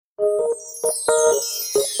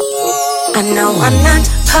I know I'm not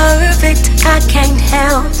perfect, I can't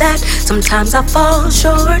help that. Sometimes I fall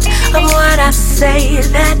short of what I say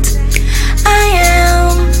that I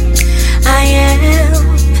am,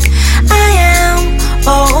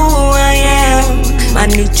 oh I am. I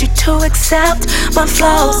need you to accept my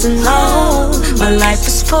flaws and all. My life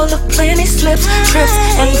is full of plenty slips, trips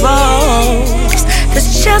and falls.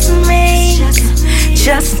 That's just me,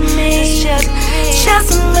 just me,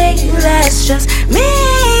 just me, that's just me.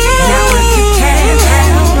 Now if you can't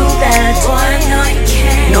handle that, boy, I know you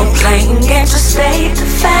can. No playing games, just state the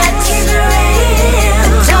facts. Keep it real.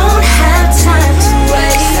 I don't have time to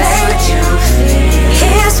waste. Say what you feel.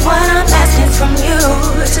 Here's what I'm asking from you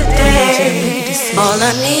today. All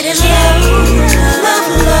I need is love, love,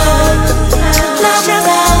 love, love,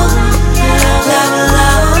 love, love,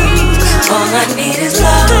 love. All I need is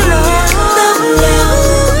love, love, love,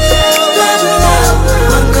 love, love,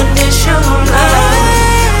 unconditional love.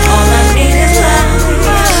 All I need is love,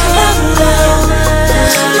 love, love,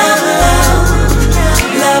 love, love,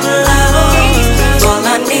 love, love. All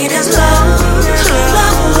I need is love,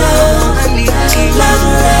 love, love, love,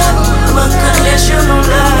 love, unconditional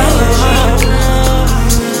love.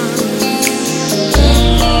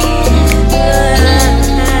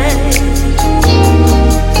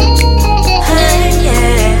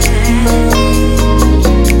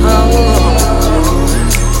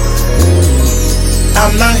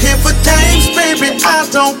 I'm not here for games, baby, I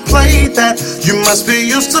don't play that. You must be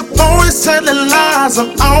used to boys telling lies,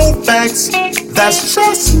 I'm all facts. That's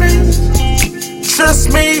just me, trust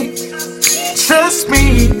me, trust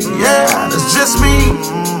me, yeah, that's just me.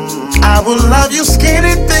 I will love you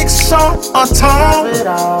skinny, thick, short, or tall,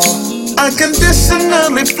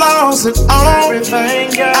 unconditionally, flaws and all.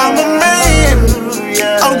 I'm a man,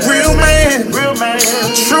 a real man, a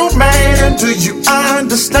true man, do you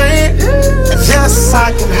understand? Yes,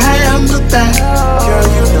 I can handle that. Girl,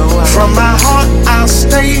 you know from my heart, I'll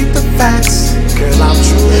state the facts. Girl, I'm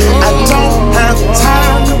true. I don't have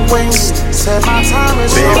time to waste. Said my time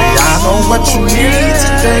is short. Baby, I know what you need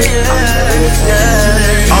today.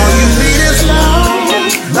 All you need is love,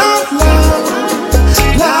 love, love,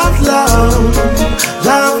 love, love,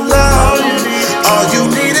 love, love. All you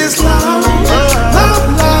need is love, love,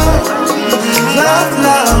 love, love,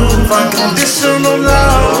 love, unconditional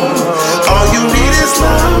love. All you need is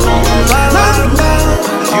love, love, love,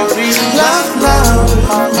 love, love,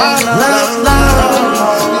 love, love, love.